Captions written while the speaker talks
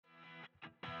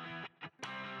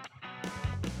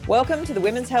Welcome to the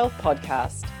Women's Health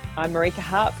Podcast. I'm Marika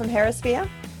Hart from Hemisphere.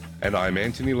 And I'm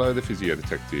Antony, the physio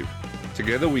detective.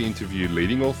 Together we interview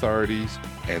leading authorities,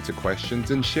 answer questions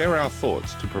and share our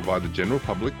thoughts to provide the general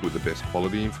public with the best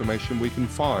quality information we can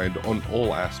find on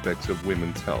all aspects of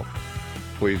women's health.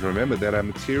 Please remember that our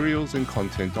materials and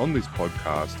content on this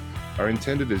podcast are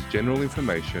intended as general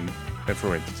information and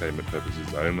for entertainment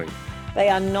purposes only. They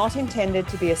are not intended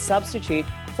to be a substitute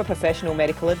for professional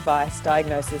medical advice,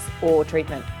 diagnosis or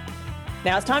treatment.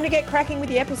 Now it's time to get cracking with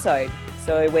the episode.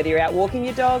 So whether you're out walking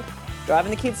your dog,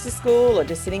 driving the kids to school or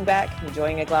just sitting back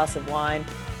enjoying a glass of wine,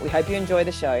 we hope you enjoy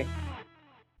the show.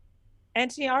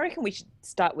 Antony, I reckon we should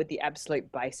start with the absolute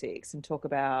basics and talk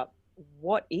about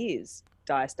what is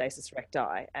diastasis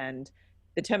recti and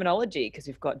the terminology, because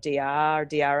we've got DR,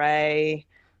 DRA,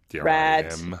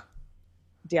 RAD,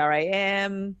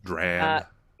 DRAM, DRAM.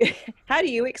 How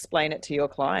do you explain it to your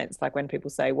clients? Like when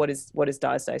people say, what is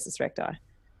diastasis recti?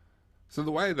 So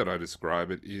the way that I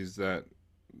describe it is that,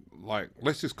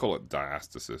 let's just call it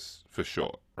diastasis for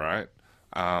short, right?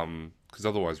 Because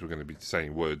otherwise we're going to be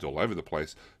saying words all over the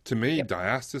place. To me,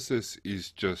 diastasis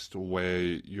is just where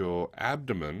your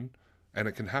abdomen, and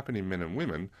it can happen in men and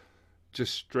women,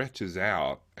 just stretches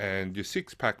out and your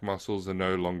six-pack muscles are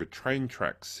no longer train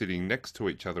tracks sitting next to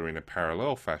each other in a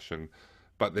parallel fashion,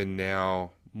 but they're now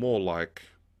more like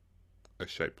a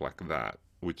shape like that,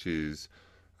 which is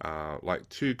like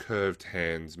two curved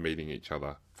hands meeting each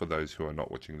other, for those who are not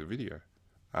watching the video.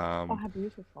 Oh, how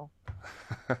beautiful.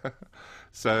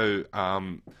 So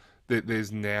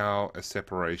there's now a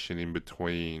separation in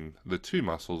between the two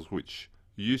muscles which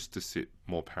used to sit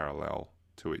more parallel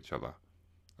to each other.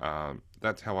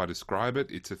 That's how I describe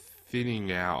it. It's a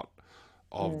thinning out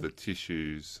of the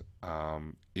tissues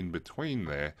in between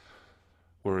there,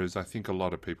 whereas I think a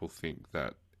lot of people think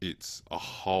that it's a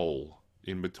hole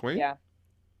in between. Yeah.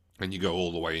 And you go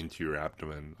all the way into your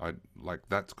abdomen.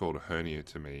 That's called a hernia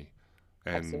to me.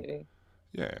 And absolutely.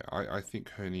 Yeah, I think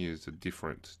hernias are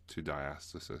different to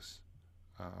diastasis.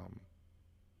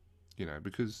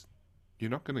 Because you're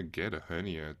not going to get a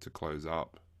hernia to close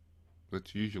up.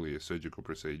 That's usually a surgical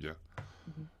procedure.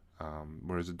 Mm-hmm.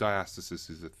 Whereas a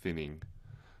diastasis is a thinning.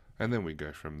 And then we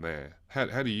go from there.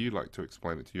 How do you like to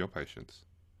explain it to your patients?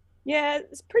 Yeah,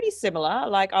 it's pretty similar.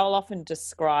 Like I'll often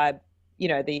describe,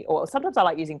 or sometimes I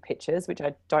like using pictures, which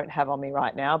I don't have on me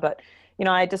right now, but,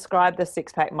 I describe the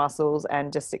six-pack muscles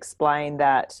and just explain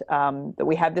that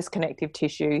we have this connective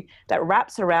tissue that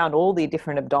wraps around all the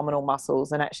different abdominal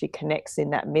muscles and actually connects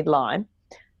in that midline.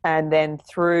 And then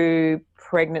through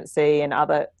pregnancy and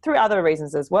through other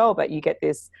reasons as well, but you get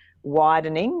this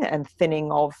widening and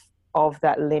thinning of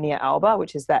that linea alba,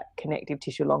 which is that connective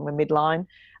tissue along the midline,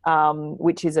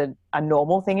 which is a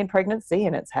normal thing in pregnancy,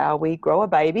 and it's how we grow a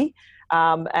baby.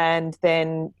 And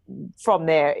then from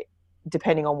there,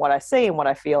 depending on what I see and what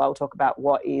I feel, I'll talk about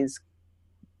what is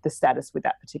the status with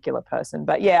that particular person.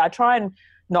 But yeah, I try and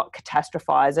not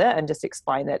catastrophize it and just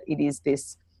explain that it is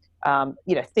this,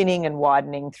 thinning and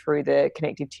widening through the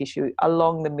connective tissue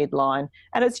along the midline.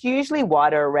 And it's usually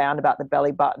wider around about the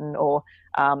belly button or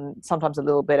sometimes a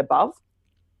little bit above.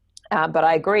 But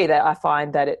I agree that I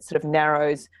find that it sort of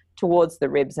narrows towards the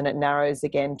ribs and it narrows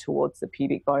again towards the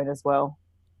pubic bone as well.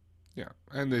 Yeah,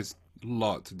 and there's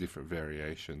lots of different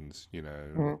variations.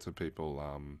 Lots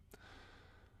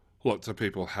of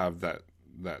people have that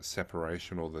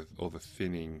separation or the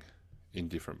thinning in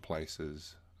different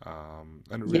places. And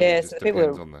it really just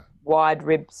depends on the wide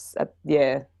ribs.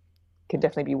 Can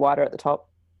definitely be wider at the top.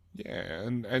 Yeah,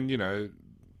 and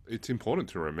it's important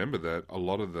to remember that a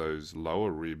lot of those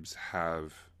lower ribs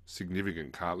have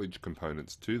significant cartilage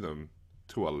components to them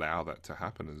to allow that to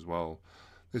happen as well.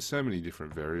 There's so many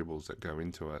different variables that go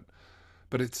into it,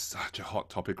 but it's such a hot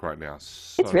topic right now.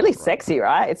 It's really sexy,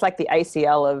 right? It's like the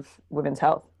ACL of women's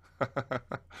health.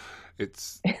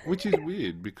 Which is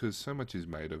weird because so much is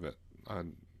made of it.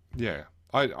 Yeah,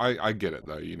 I get it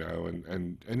though,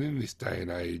 and in this day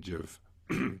and age of,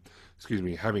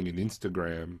 having an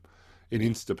Instagram, an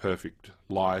Insta-perfect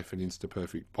life, an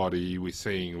Insta-perfect body, we're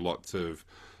seeing lots of,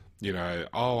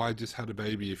 I just had a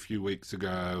baby a few weeks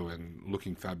ago and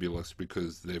looking fabulous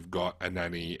because they've got a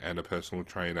nanny and a personal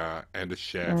trainer and a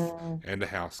chef and a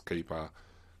housekeeper.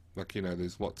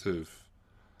 There's lots of...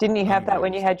 Didn't you have that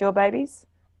when you had your babies?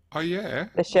 Oh, yeah.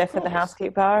 The chef and the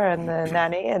housekeeper and the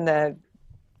nanny and the...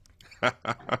 It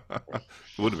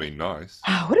would have been nice.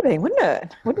 Would have been, wouldn't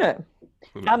it? Wouldn't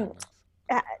it?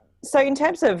 So in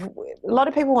terms of, a lot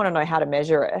of people want to know how to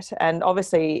measure it, and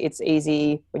obviously it's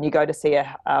easy when you go to see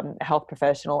a health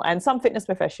professional, and some fitness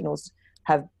professionals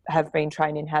have been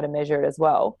trained in how to measure it as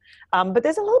well. But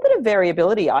there's a little bit of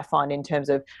variability I find in terms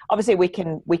of, obviously we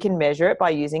can measure it by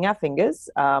using our fingers.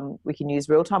 We can use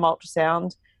real time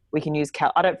ultrasound. We can use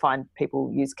I don't find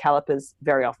people use calipers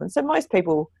very often, so most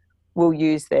people will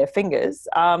use their fingers.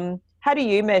 How do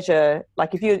you measure?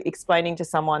 Like if you're explaining to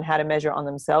someone how to measure on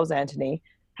themselves, Antony,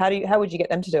 how would you get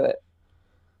them to do it?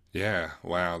 Yeah,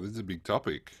 wow, this is a big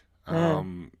topic. Mm,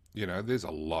 There's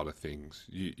a lot of things.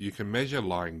 You can measure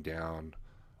lying down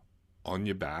on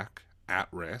your back at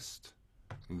rest,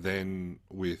 then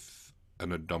with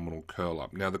an abdominal curl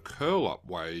up. Now, the curl up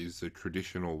way is the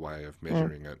traditional way of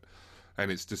mm, measuring it,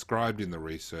 and it's described in the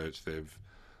research.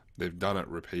 They've done it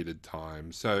repeated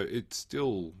times, so it's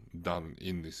still done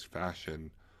in this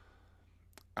fashion.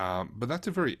 But that's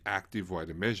a very active way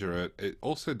to measure it. It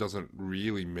also doesn't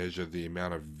really measure the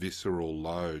amount of visceral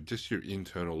load, just your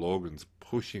internal organs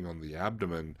pushing on the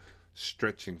abdomen,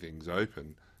 stretching things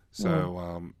open. mm.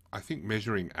 So I think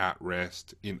measuring at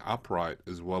rest in upright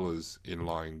as well as in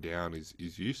lying down is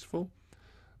useful.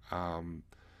 Um,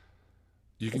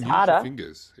 you It's can use your harder.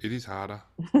 fingers. It is harder,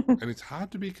 and it's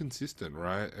hard to be consistent,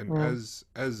 right? And Mm,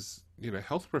 as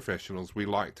health professionals, we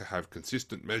like to have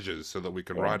consistent measures so that we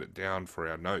can yeah. write it down for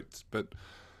our notes. But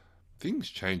things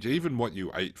change. Even what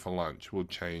you ate for lunch will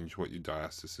change what your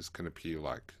diastasis can appear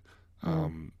like.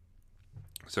 Mm, Um,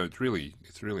 so it's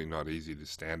really not easy to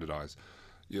standardize.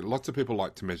 Lots of people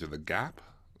like to measure the gap,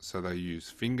 so they use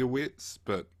finger widths.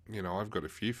 But I've got a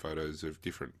few photos of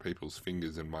different people's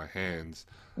fingers in my hands.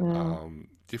 mm.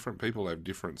 Different people have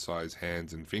different size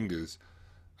hands and fingers.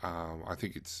 I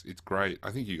think it's great.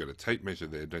 I think you got a tape measure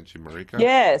there, don't you, Marika?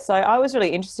 Yeah, so I was really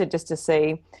interested just to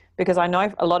see, because I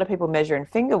know a lot of people measure in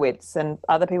finger widths and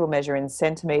other people measure in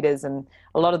centimeters, and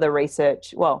a lot of the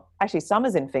research, well, actually, some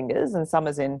is in fingers and some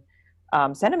is in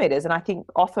centimeters. And I think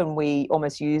often we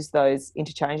almost use those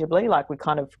interchangeably, like we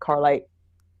kind of correlate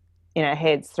in our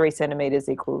heads 3 centimeters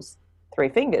equals 3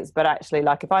 fingers. But actually,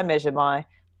 like if I measure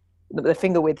the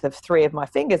finger width of three of my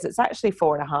fingers, it's actually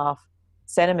 4.5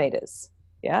 centimeters.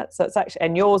 Yeah, so it's actually,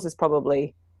 and yours is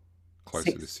probably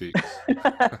Closer to six six.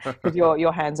 because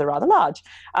your hands are rather large.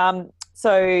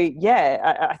 So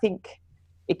yeah, I think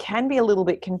it can be a little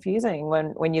bit confusing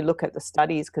when you look at the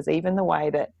studies, because even the way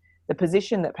that the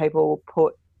position that people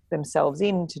put themselves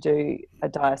in to do a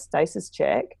diastasis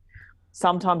check,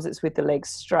 sometimes it's with the legs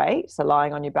straight, so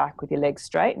lying on your back with your legs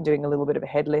straight and doing a little bit of a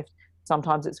head lift.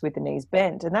 Sometimes it's with the knees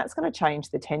bent, and that's going to change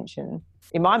the tension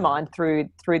in my Yeah, mind through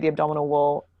the abdominal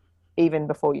wall even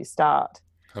before you start.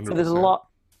 So there's a 100%. lot,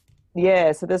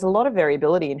 yeah, so there's a lot of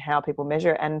variability in how people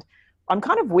measure. And I'm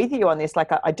kind of with you on this. Like,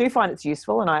 I do find it's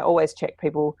useful, and I always check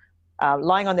people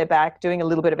lying on their back, doing a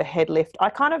little bit of a head lift.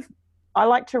 I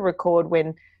like to record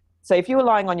when, so if you were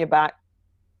lying on your back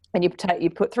and you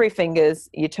put 3 fingers,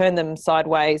 you turn them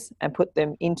sideways and put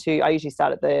them into, I usually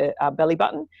start at the belly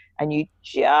button, and you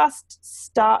just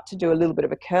start to do a little bit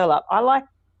of a curl up. I like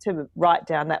to write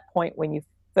down that point when you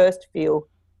first feel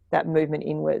that movement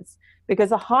inwards, because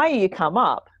the higher you come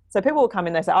up, so people will come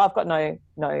in, they say, oh, I've got no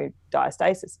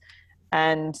diastasis,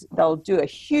 and they'll do a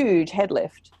huge head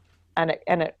lift, and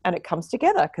it comes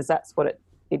together, because that's what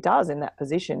it does in that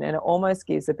position, and it almost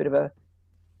gives a bit of a,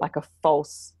 like a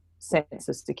false sense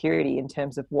of security in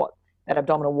terms of what that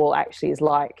abdominal wall actually is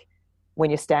like when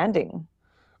you're standing.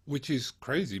 Which is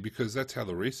crazy because that's how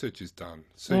the research is done.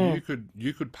 So Mm,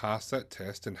 you could pass that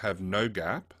test and have no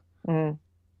gap mm,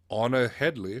 on a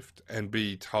head lift and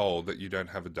be told that you don't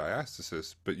have a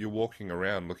diastasis, but you're walking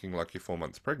around looking like you're 4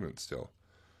 months pregnant still.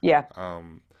 yeah.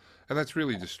 Um, and that's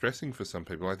really distressing for some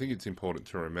people. I think it's important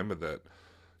to remember that,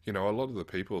 a lot of the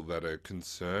people that are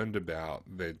concerned about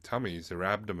their tummies, their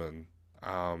abdomen,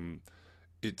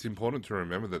 it's important to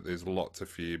remember that there's lots of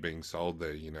fear being sold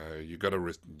there. You got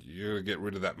to get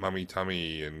rid of that mummy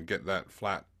tummy and get that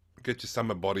flat, get your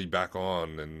summer body back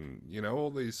on, and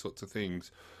all these sorts of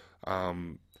things.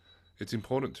 Um, it's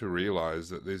important to realize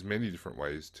that there's many different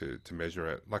ways to measure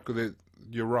it. Like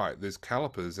you're right, there's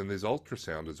calipers and there's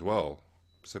ultrasound as well.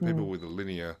 So people Mm, with a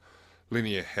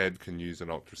linear head can use an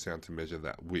ultrasound to measure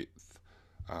that width.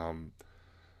 Um,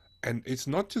 and it's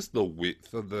not just the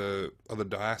width of the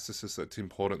diastasis that's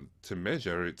important to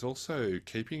measure. It's also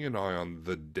keeping an eye on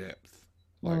the depth.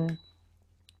 Like, mm,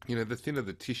 the thinner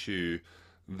the tissue,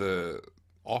 the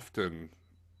often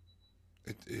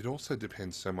it also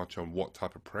depends so much on what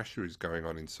type of pressure is going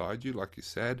on inside you, like you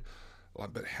said.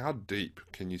 Like, but how deep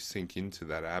can you sink into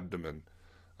that abdomen?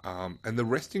 And the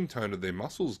resting tone of their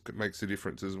muscles makes a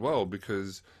difference as well,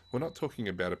 because we're not talking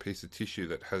about a piece of tissue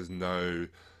that has no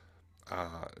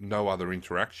other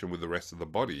interaction with the rest of the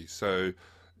body. So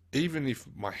even if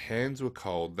my hands were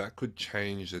cold, that could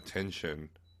change the tension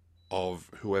of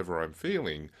whoever I'm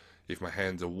feeling. If my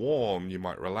hands are warm, you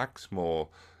might relax more.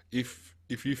 If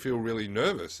you feel really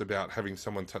nervous about having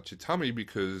someone touch your tummy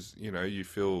because, you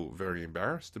feel very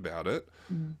embarrassed about it,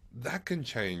 Mm. that can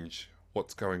change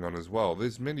what's going on as well.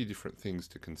 There's many different things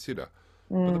to consider.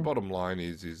 But the Mm. bottom line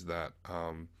is that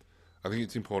I think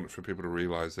it's important for people to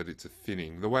realize that it's a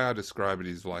thinning. The way I describe it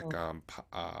is like Mm.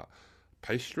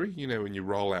 pastry. When you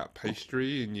roll out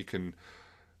pastry, and can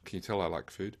you tell I like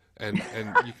food? And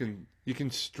you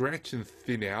can stretch and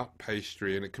thin out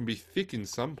pastry, and it can be thick in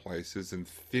some places and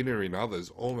thinner in others,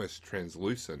 almost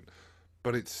translucent,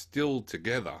 but it's still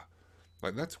together.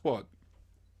 Like that's what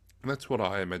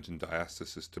I imagine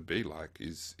diastasis to be like.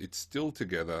 Is it's still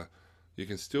together. You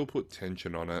can still put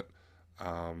tension on it,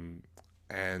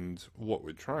 and what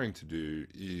we're trying to do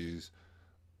is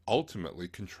ultimately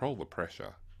control the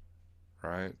pressure,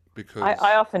 right? I Because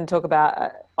often talk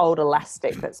about old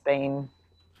elastic that's been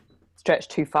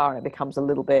stretched too far and it becomes a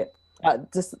little bit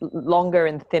just longer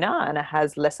and thinner, and it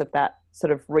has less of that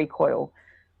sort of recoil.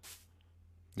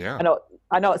 yeah,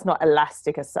 I know it's not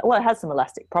elastic as well. It has some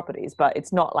elastic properties, but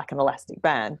it's not like an elastic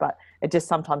band. But it just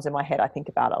sometimes in my head I think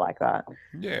about it like that.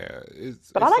 yeah,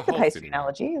 it's But I it's the like the whole pastry thinning out.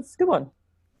 analogy. It's a good one.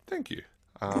 Thank you.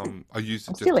 I used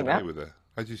I'm it just stealing today that.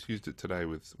 I just used it today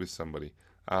with somebody.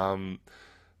 Um,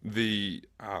 the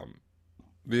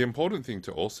the important thing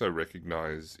to also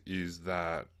recognize is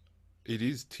that it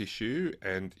is tissue,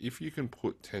 and if you can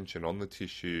put tension on the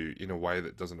tissue in a way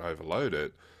that doesn't overload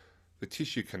it, the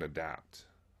tissue can adapt.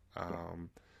 Um,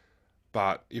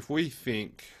 but if we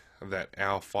think that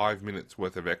our 5 minutes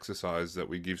worth of exercise that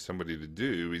we give somebody to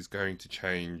do is going to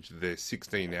change their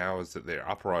 16 hours that they're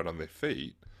upright on their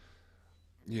feet,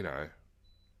 you know,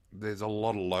 there's a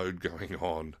lot of load going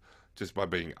on just by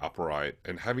being upright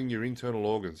and having your internal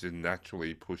organs just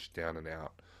naturally pushed down and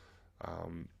out.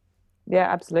 Um,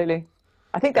 Yeah, absolutely.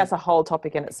 I think and that's a whole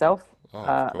topic in itself. oh,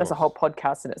 of That's a whole course.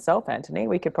 podcast in itself, Anthony.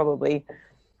 We could probably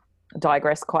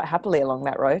digress quite happily along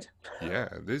that road. Yeah,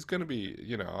 there's going to be,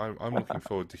 I'm looking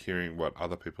forward to hearing what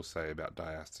other people say about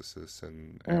diastasis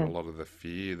and a Mm. lot of the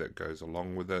fear that goes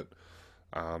along with it.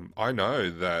 I know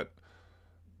that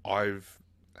I've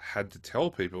had to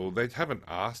tell people, they haven't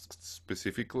asked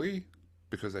specifically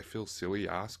because they feel silly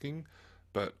asking,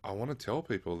 but I want to tell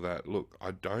people that, look,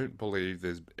 I don't believe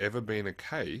there's ever been a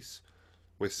case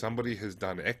where somebody has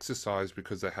done exercise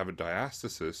because they have a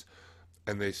diastasis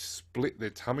and they split their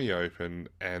tummy open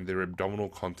and their abdominal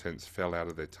contents fell out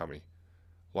of their tummy.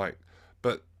 Like,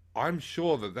 but I'm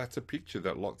sure that that's a picture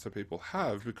that lots of people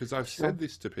have because I've Sure. said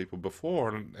this to people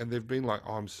before, and they've been like,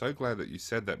 oh, I'm so glad that you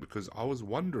said that because I was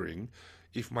wondering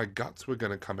if my guts were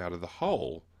going to come out of the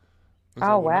hole. I was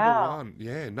Oh, like, well,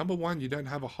 wow. number one, you don't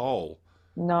have a hole.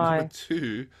 Number No.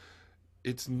 two,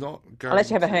 it's not Unless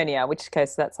you going have a to, hernia, which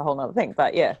case that's a whole nother thing.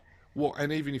 But yeah. well,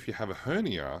 and even if you have a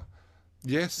hernia,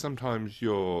 yes, sometimes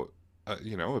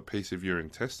a piece of your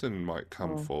intestine might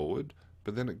come Mm. forward,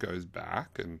 but then it goes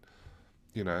back, and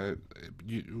you know,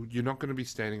 you're not going to be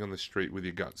standing on the street with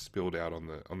your guts spilled out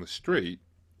on the street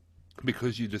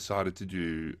because you decided to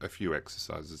do a few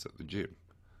exercises at the gym.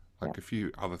 Yeah. Like a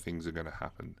few other things are going to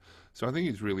happen. So I think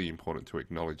it's really important to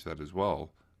acknowledge that as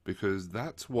well, because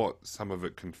that's what some of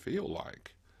it can feel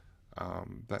like.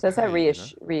 That So it's that hey,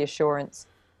 reassurance.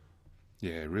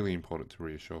 yeah, really important to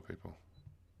reassure people.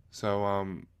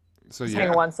 So Just hang on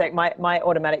yeah, one sec. My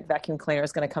automatic vacuum cleaner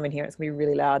is going to come in here. It's going to be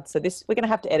really loud. So this we're going to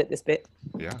have to edit this bit.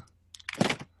 yeah,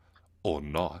 or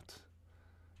not.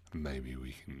 Maybe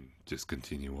we can just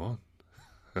continue on.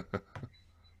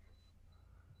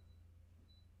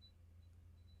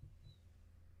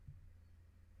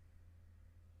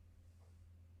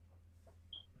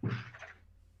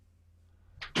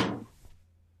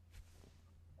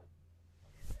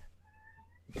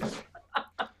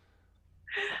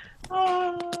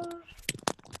 Oh,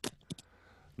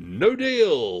 No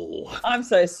deal. I'm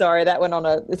so sorry. That went on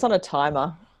it's on a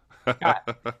timer. All right,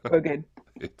 we're good.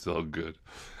 It's all good.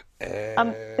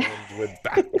 Um, And we're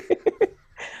back.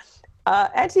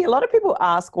 Actually, a lot of people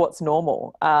ask what's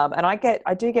normal, and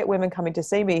I do get women coming to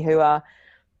see me who are,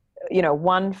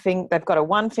 they've got a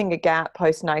one finger gap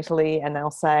postnatally, and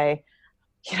they'll say,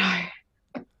 you know,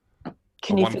 A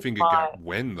can you one fix finger my, gap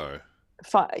when though?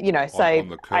 On say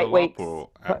the eight curl up weeks, or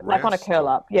at like on a rest curl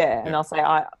or up, yeah, and yeah. I'll say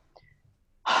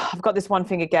I've got this one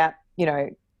finger gap,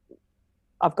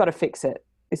 I've got to fix it.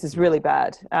 This is really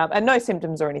bad, and no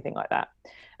symptoms or anything like that.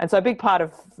 And so a big part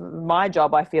of my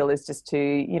job, I feel, is just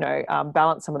to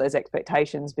balance some of those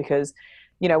expectations because,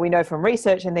 we know from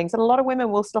research and things that a lot of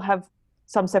women will still have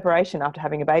some separation after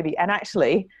having a baby. And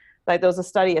actually, Like there was a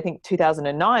study, I think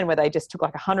 2009, where they just took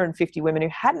like 150 women who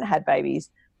hadn't had babies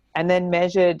and then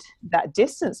measured that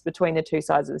distance between the two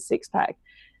sides of the six pack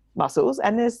muscles.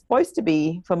 And there's supposed to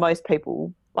be, for most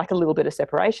people, like a little bit of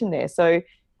separation there. So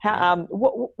how, Yeah.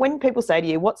 when people say to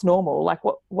you, what's normal? Like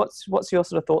what's your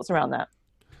sort of thoughts around that?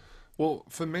 Well,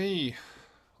 for me,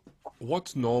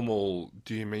 what's normal,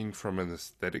 do you mean from an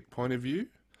aesthetic point of view?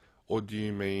 Or do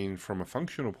you mean from a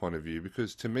functional point of view?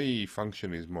 Because to me,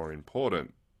 function is more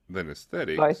important than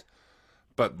Both. aesthetics.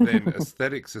 But then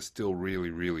aesthetics are still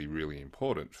really, really, really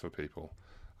important for people.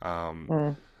 Um,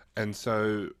 Mm, and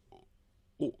so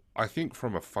I think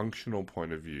from a functional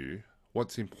point of view,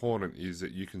 what's important is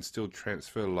that you can still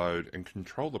transfer load and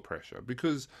control the pressure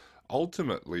because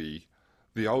ultimately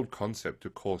the old concept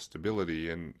of core stability,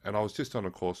 and I was just on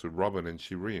a course with Robin and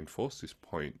she reinforced this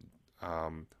point,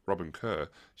 Robin Kerr,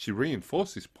 she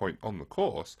reinforced this point on the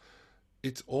course.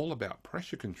 It's all about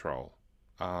pressure control.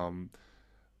 Um,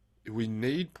 we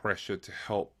need pressure to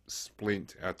help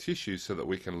splint our tissue so that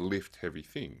we can lift heavy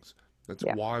things. That's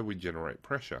yeah. why we generate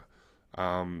pressure.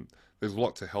 Um, there's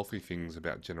lots of healthy things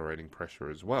about generating pressure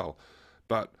as well.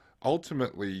 But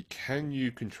ultimately, can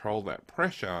you control that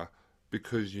pressure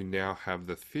because you now have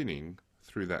the thinning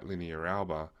through that linea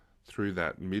alba, through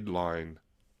that midline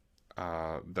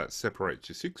that separates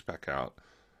your six pack out?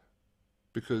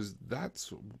 Because that's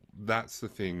the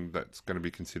thing that's going to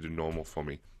be considered normal for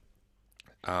me.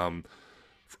 Um,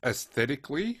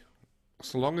 Aesthetically,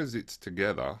 so long as it's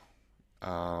together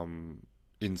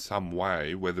in some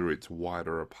way, whether it's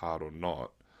wider apart or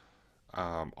not,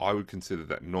 I would consider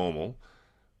that normal.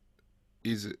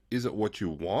 Is it what you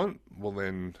want? Well,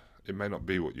 then it may not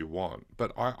be what you want.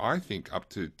 But I think up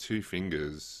to two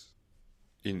fingers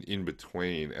in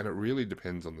between, and it really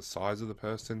depends on the size of the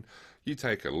person. You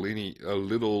take a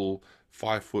little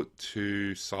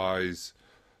 5'2" size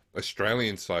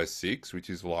Australian size six, which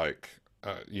is like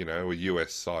a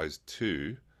US size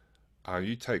two.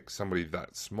 You take somebody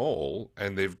that small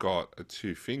and they've got a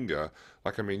two finger,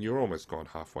 like I mean, you're almost gone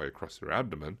halfway across their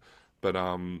abdomen, but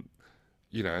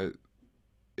you know,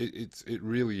 it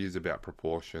really is about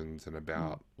proportions and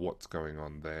Mm. about what's going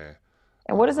on there.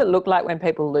 And what does it Um, look like when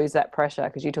people lose that pressure?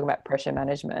 Because you talk about pressure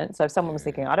management. So if someone was yeah,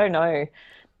 thinking, I don't know,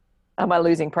 am I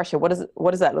losing pressure? What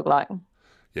does that look like?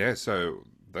 yeah. So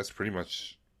that's pretty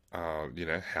much, how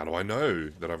do I know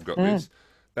that I've got Mm, this?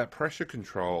 That pressure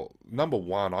control. Number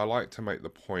one, I like to make the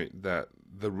point that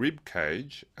the rib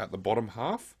cage at the bottom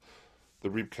half, the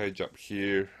rib cage up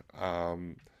here,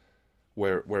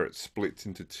 where it splits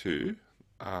into two,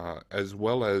 as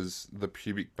well as the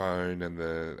pubic bone and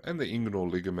the inguinal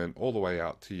ligament, all the way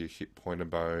out to your hip pointer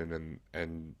bone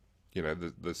and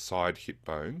the side hip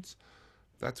bones.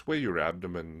 That's where your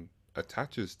abdomen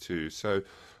attaches to. So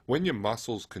when your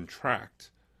muscles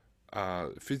contract,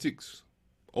 physics,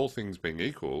 all things being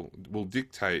equal, will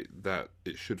dictate that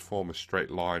it should form a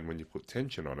straight line when you put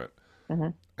tension on it.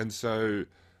 hmm And so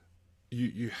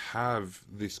you have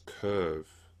this curve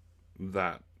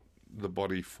that the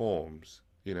body forms.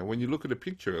 When you look at a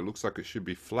picture, it looks like it should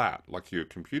be flat, like your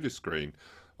computer screen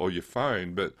or your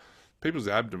phone, but people's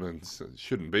abdomens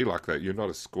shouldn't be like that. You're not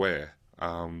a square.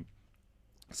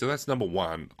 So that's number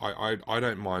one. I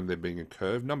don't mind there being a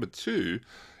curve. Number two,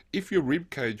 if your rib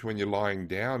cage when you're lying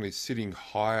down is sitting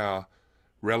higher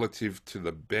relative to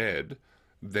the bed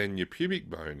than your pubic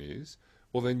bone is,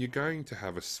 well, then you're going to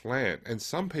have a slant. And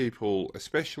some people,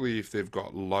 especially if they've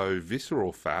got low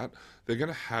visceral fat, they're going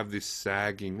to have this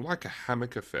sagging, like a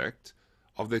hammock effect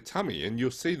of their tummy. And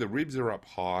you'll see the ribs are up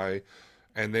high,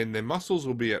 and then their muscles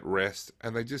will be at rest,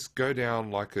 and they just go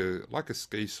down like a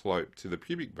ski slope to the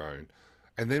pubic bone.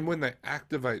 And then when they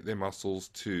activate their muscles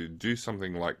to do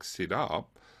something like sit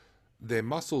up, their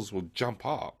muscles will jump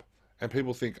up, and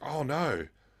people think, "Oh no,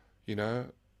 you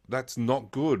know, that's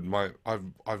not good. My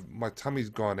tummy's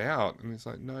gone out," and it's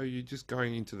like, no, you're just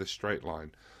going into the straight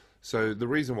line. So the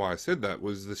reason why I said that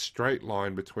was the straight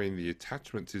line between the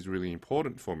attachments is really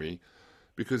important for me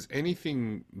because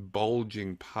anything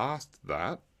bulging past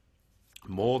that,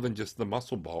 more than just the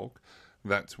muscle bulk,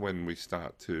 that's when we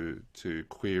start to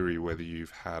query whether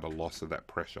you've had a loss of that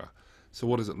pressure. So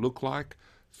what does it look like?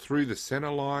 Through the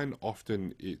center line,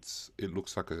 often it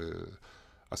looks like a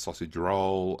sausage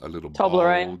roll, a little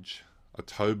Toblerone. bulge, a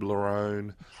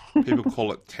Toblerone. People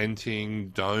call it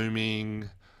tenting, doming,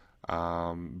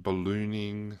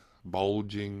 ballooning,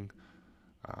 bulging.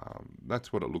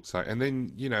 That's what it looks like. And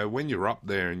then, when you're up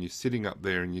there and you're sitting up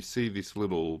there and you see this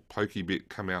little pokey bit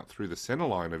come out through the center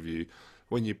line of you,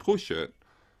 when you push it,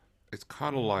 it's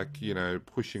kind of like,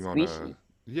 pushing on Squishy.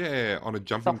 yeah, on a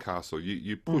jumping Soft. castle.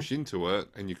 You Mm, push into it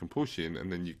and you can push in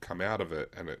and then you come out of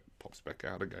it and it pops back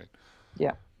out again.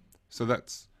 Yeah. So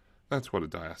that's what a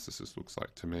diastasis looks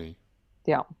like to me.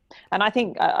 Yeah. And I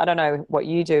think, I don't know what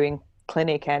you do in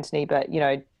clinic, Antony, but,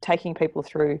 taking people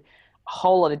through a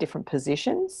whole lot of different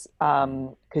positions,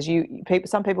 because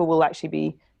some people will actually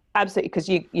be absolutely, because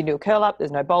you do a curl up,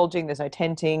 there's no bulging, there's no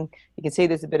tenting. You can see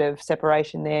there's a bit of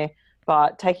separation there,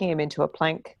 but taking them into a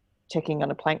plank, checking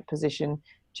on a plank position,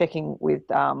 checking with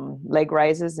leg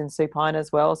raises in supine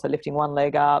as well. So lifting one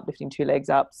leg up, lifting two legs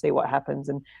up, see what happens.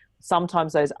 And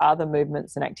sometimes those other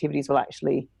movements and activities will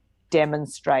actually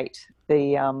demonstrate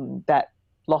that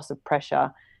loss of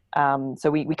pressure. So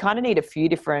we kind of need a few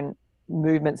different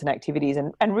movements and activities,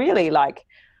 and really like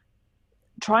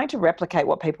trying to replicate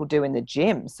what people do in the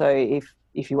gym. So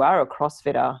if you are a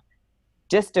CrossFitter,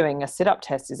 just doing a sit-up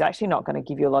test is actually not going to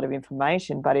give you a lot of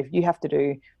information. But if you have to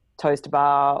do toes to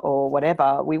bar or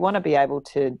whatever, we want to be able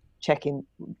to check in.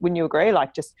 Wouldn't you agree?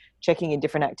 Like just checking in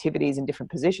different activities in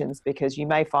different positions, because you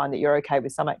may find that you're okay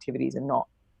with some activities and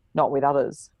not with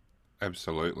others.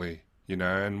 Absolutely.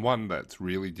 And one that's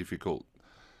really difficult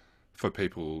for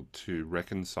people to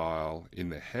reconcile in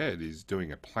their head is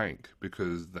doing a plank,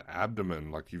 because the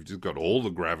abdomen, like you've just got all the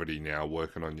gravity now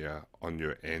working on your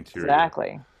anterior,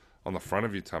 Exactly. on the front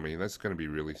of your tummy. That's going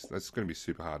to be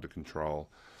super hard to control.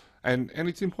 And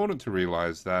it's important to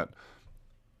realize that,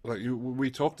 we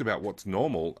talked about what's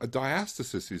normal. A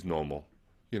diastasis is normal.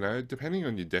 Depending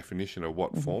on your definition of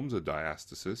what Mm-hmm. forms a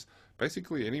diastasis,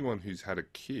 basically anyone who's had a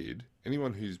kid,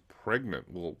 anyone who's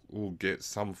pregnant will get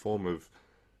some form of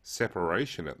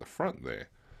separation at the front there.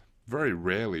 Very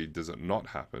rarely does it not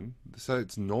happen. So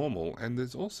it's normal. And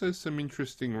there's also some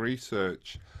interesting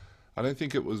research. I don't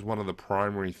think it was one of the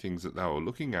primary things that they were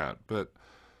looking at, but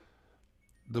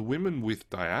the women with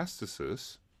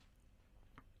diastasis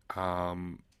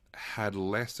had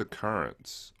less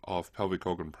occurrence of pelvic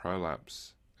organ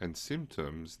prolapse and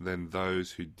symptoms than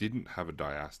those who didn't have a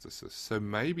diastasis. So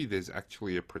maybe there's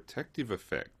actually a protective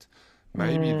effect.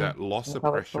 Maybe that loss of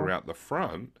Pelvic pressure floor. out the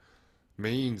front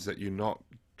means that you're not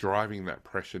driving that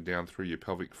pressure down through your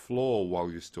pelvic floor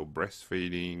while you're still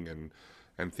breastfeeding,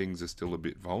 and things are still a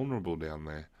bit vulnerable down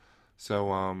there.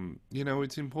 So,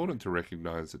 it's important to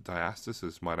recognize that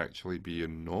diastasis might actually be a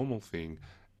normal thing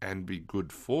and be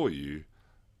good for you,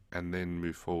 and then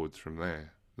move forwards from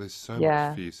there. There's so much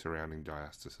Yeah. fear surrounding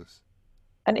diastasis.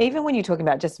 And even when you're talking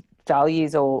about just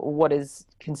values or what is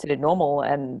considered normal,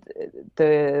 and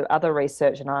the other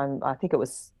research, and I think it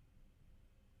was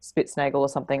Spitznagel or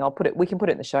something. We can put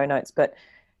it in the show notes, but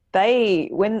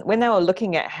when they were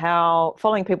looking at how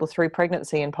following people through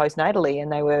pregnancy and postnatally,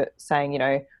 and they were saying,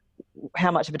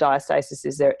 how much of a diastasis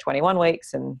is there at 21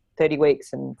 weeks and 30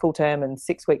 weeks and full term and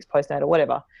 6 weeks postnatal,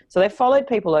 whatever. So they followed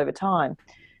people over time.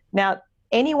 Now,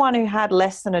 anyone who had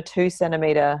less than a 2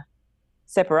 centimeter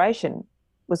separation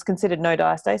was considered no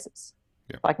diastasis,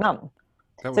 Yeah, like none.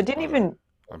 that So it was didn't Bo. even,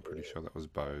 I'm pretty sure that was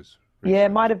Bo's yeah,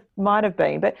 research. might have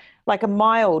been, but like a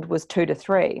mild was 2 to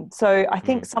 3. So I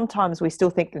think Mm. sometimes we still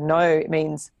think that no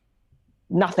means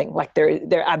nothing, like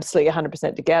they're absolutely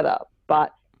 100% together,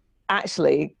 but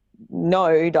actually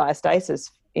no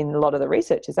diastasis in a lot of the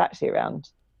research is actually around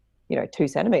 2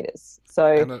 centimeters. So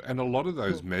And a lot of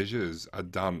those measures are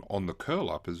done on the curl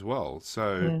up as well.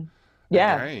 So mm,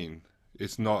 yeah, again,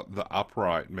 it's not the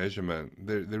upright measurement.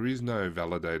 There is no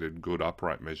validated good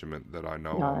upright measurement that I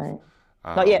know of. no,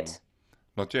 not Um, yet.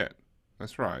 Not yet.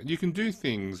 That's right. You can do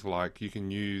things like you can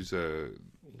use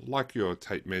like your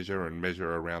tape measure and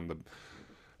measure around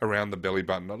the belly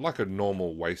button, like a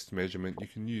normal waist measurement. You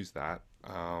can use that.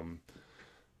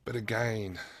 But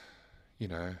again,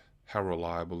 how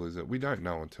reliable is it? We don't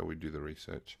know until we do the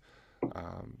research.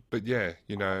 But yeah,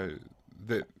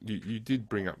 that you did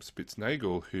bring up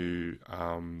Spitznagel, who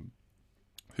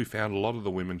found a lot of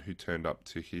the women who turned up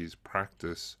to his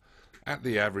practice at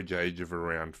the average age of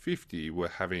around 50 were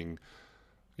having,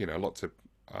 lots of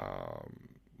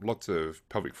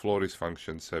pelvic floor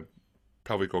dysfunction, so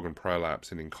pelvic organ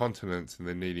prolapse and incontinence, and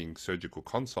they're needing surgical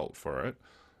consult for it.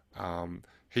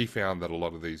 He found that a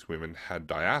lot of these women had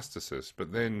diastasis,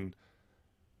 but then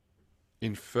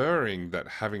inferring that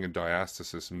having a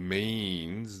diastasis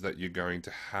means that you're going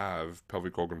to have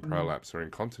pelvic organ Mm, prolapse or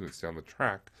incontinence down the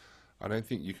track, I don't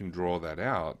think you can draw that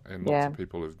out. And lots yeah. of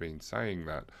people have been saying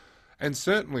that. And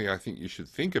certainly, I think you should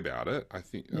think about it. I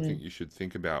think Mm. you should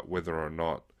think about whether or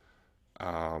not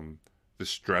the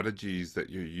strategies that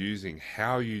you're using,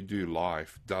 how you do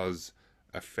life, does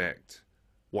affect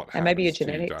what And maybe your happens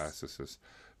to your genetics. diastasis.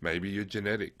 Maybe your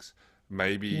genetics,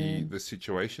 maybe Mm, the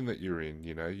situation that you're in.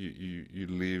 You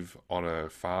live on a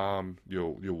farm.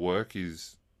 Your work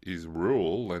is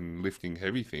rural and lifting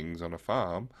heavy things on a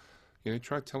farm. You know,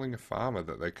 try telling a farmer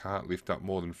that they can't lift up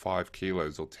more than 5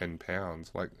 kilos or 10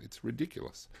 pounds. Like, it's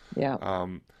ridiculous. Yeah,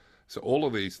 Um, so all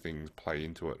of these things play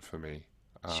into it for me.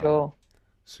 Um, sure. And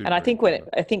super important.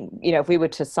 I think, if we were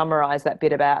to summarize that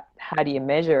bit about how do you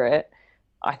measure it,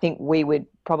 I think we would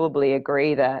probably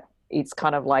agree that it's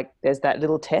kind of like there's that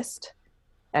little test,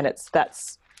 and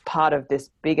that's part of this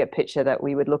bigger picture that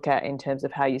we would look at in terms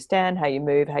of how you stand, how you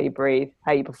move, how you breathe,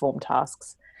 how you perform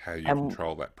tasks, How you and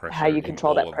control that how pressure you in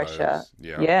control all that of pressure. those.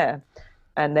 Yeah. Yeah.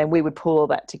 And then we would pull all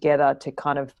that together to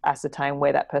kind of ascertain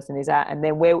where that person is at, and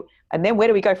then where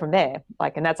do we go from there?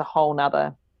 Like, and that's a whole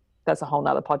nother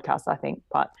podcast, I think.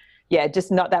 But yeah,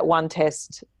 just not that one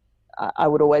test. I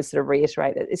would always sort of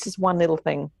reiterate that it's just one little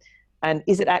thing, and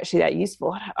is it actually that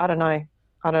useful? I don't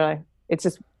know. It's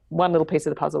just one little piece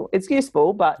of the puzzle. It's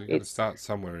useful, but You got to it's, start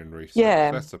somewhere in research.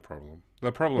 yeah, That's the problem.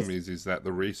 The problem is that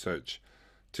the research,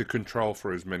 to control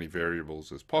for as many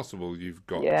variables as possible, you've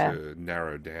got yeah, to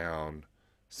narrow down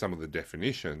some of the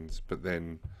definitions, but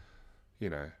then, you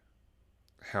know,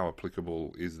 how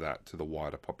applicable is that to the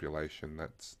wider population?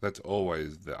 That's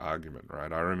always the argument,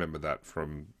 right? I remember that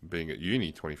from being at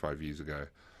uni 25 years ago.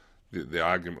 The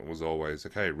argument was always,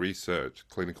 okay, research,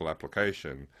 clinical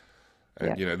application, yeah,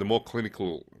 and you know, the more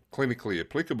clinically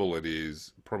applicable it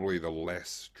is, probably the less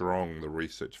strong the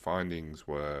research findings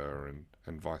were,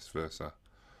 and vice versa.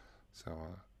 So,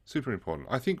 super important.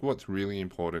 I think what's really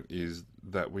important is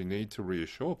that we need to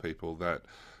reassure people that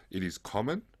it is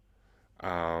common.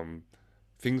 Um,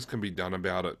 Things can be done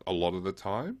about it a lot of the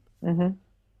time. mm-hmm,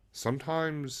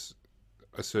 Sometimes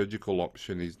a surgical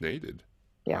option is needed,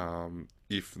 yeah,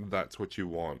 if that's what you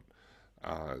want.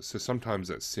 So sometimes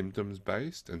that's symptoms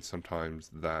based, and sometimes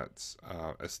that's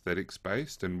aesthetics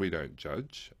based, and we don't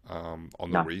judge on the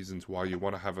no, reasons why you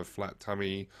want to have a flat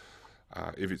tummy.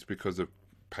 If it's because of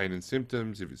pain and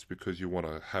symptoms, if it's because you want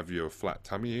to have your flat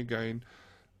tummy again,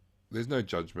 there's no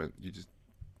judgment.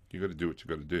 You got to do what you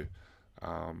got to do.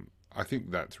 I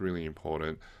think that's really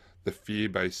important. The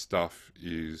fear-based stuff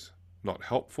is not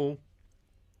helpful.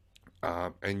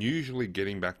 And usually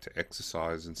getting back to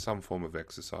exercise and some form of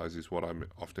exercise is what I'm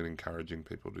often encouraging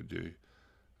people to do.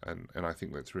 And I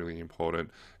think that's really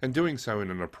important. And doing so in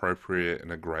an appropriate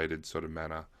and a graded sort of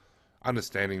manner.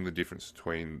 Understanding the difference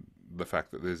between the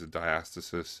fact that there's a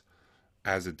diastasis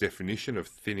as a definition of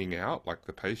thinning out, like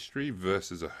the pastry,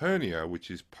 versus a hernia,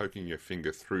 which is poking your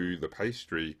finger through the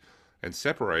pastry and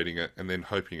separating it and then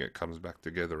hoping it comes back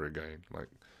together again. Like,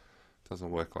 it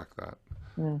doesn't work like that.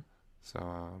 mm.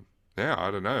 So, yeah, I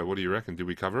don't know. What do you reckon? Did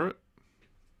we cover it?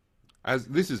 As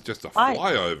this is just a I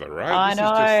flyover, right? I know,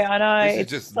 I know. This is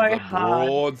It's just so the hard.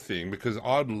 broad thing, because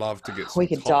I'd love to get We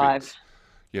some could dive. topics.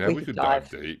 You know, We we could could dive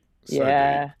dive. deep, so deep.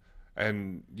 Yeah,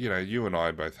 And you know, you and I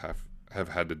both have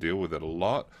had to deal with it a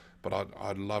lot, but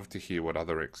I'd love to hear what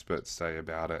other experts say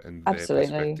about it and their absolutely.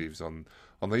 perspectives on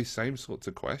these same sorts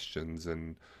of questions, I,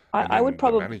 and I would then the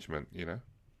probably management, you know.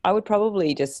 I would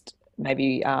probably just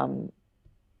maybe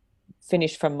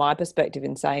finish from my perspective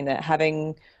in saying that,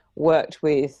 having worked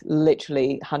with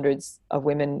literally hundreds of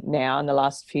women now in the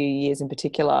last few years in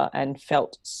particular, and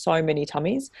felt so many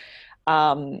tummies,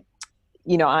 um,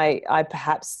 I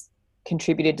perhaps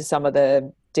contributed to some of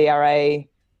the DRA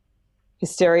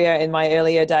hysteria in my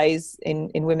earlier days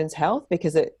in women's health,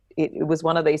 because it was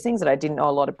one of these things that I didn't know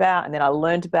a lot about, and then I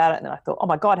learned about it, and then I thought, oh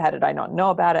my God, how did I not know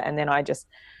about it? And then I just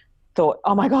thought,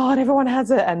 oh my God, everyone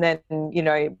has it, and then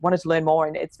wanted to learn more.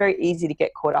 And it's very easy to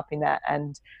get caught up in that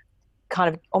and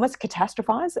kind of almost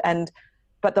catastrophize.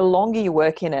 But the longer you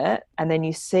work in it, and then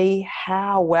you see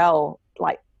how well,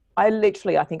 like, I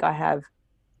think I have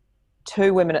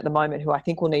 2 women at the moment who I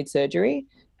think will need surgery,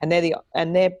 and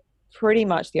they're pretty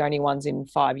much the only ones in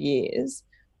 5 years.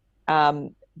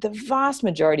 The vast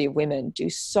majority of women do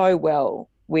so well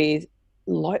with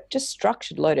just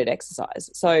structured loaded exercise.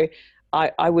 So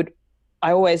I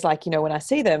always, like, when I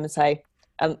see them, say,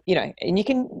 and you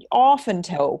can often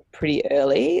tell pretty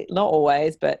early, not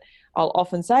always, but I'll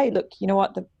often say, look, you know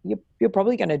what, you're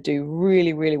probably going to do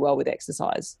really, really well with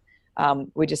exercise.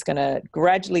 We're just going to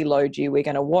gradually load you. We're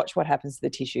going to watch what happens to the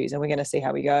tissues, and we're going to see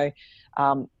how we go,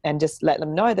 and just let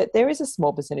them know that there is a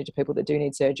small percentage of people that do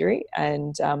need surgery.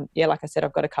 And like I said,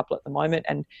 I've got a couple at the moment,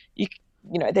 and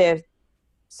they're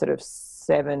sort of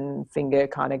 7-finger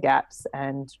kind of gaps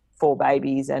and 4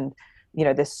 babies, and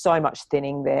there's so much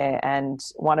thinning there. And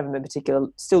one of them in particular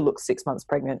still looks 6 months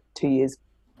pregnant, 2 years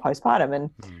postpartum, and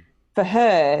for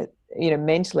her,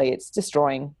 mentally, it's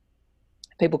destroying.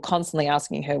 People constantly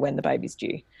asking her when the baby's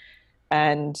due.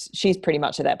 And she's pretty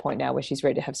much at that point now where she's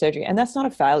ready to have surgery. And that's not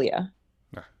a failure.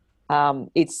 No.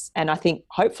 And I think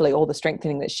hopefully all the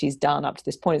strengthening that she's done up to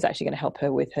this point is actually going to help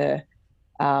her with her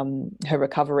her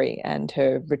recovery and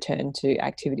her return to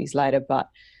activities later. But,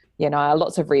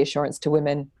 lots of reassurance to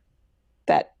women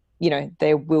that,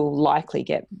 they will likely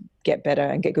get better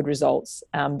and get good results.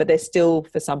 But there's still,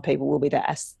 for some people, will be the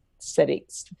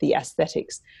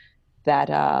aesthetics that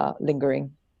are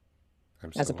lingering.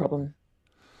 Absolutely. As a problem.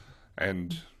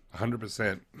 And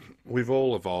 100%, we've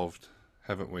all evolved,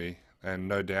 haven't we? And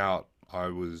no doubt I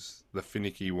was the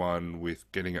finicky one with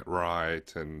getting it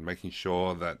right and making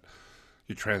sure that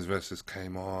your transverses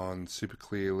came on super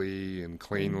clearly and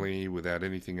cleanly without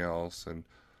anything else. And,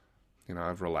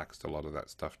 I've relaxed a lot of that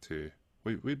stuff too.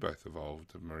 We both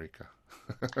evolved, Marika.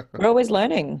 We're always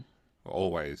learning.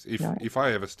 Always. If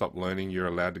I ever stop learning, you're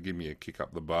allowed to give me a kick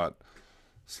up the butt,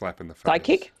 slap in the face. Side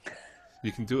kick?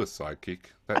 You can do a side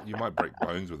kick. That you might break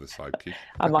bones with a side kick.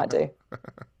 I might do.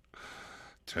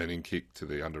 Turning kick to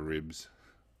the under ribs.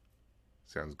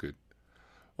 Sounds good.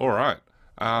 All right.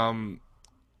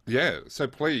 So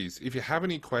please, if you have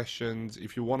any questions,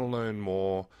 if you want to learn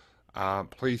more,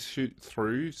 please shoot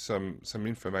through some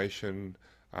information.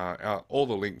 All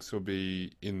the links will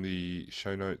be in the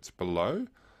show notes below.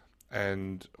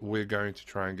 And we're going to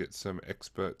try and get some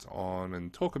experts on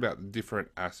and talk about the different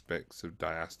aspects of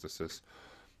diastasis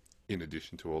in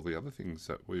addition to all the other things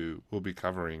that we will be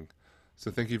covering.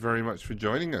 So thank you very much for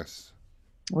joining us.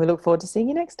 We look forward to seeing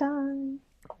you next time.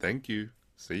 Thank you.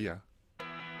 See ya.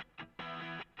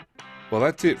 Well,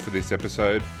 that's it for this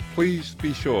episode. Please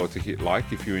be sure to hit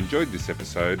like if you enjoyed this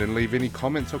episode and leave any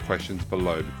comments or questions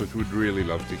below because we'd really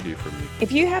love to hear from you. If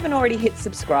you haven't already hit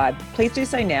subscribe, please do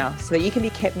so now so that you can be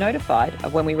kept notified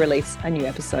of when we release a new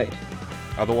episode.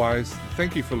 Otherwise,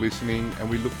 thank you for listening and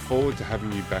we look forward to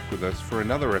having you back with us for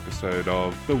another episode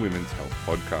of the Women's Health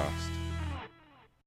Podcast.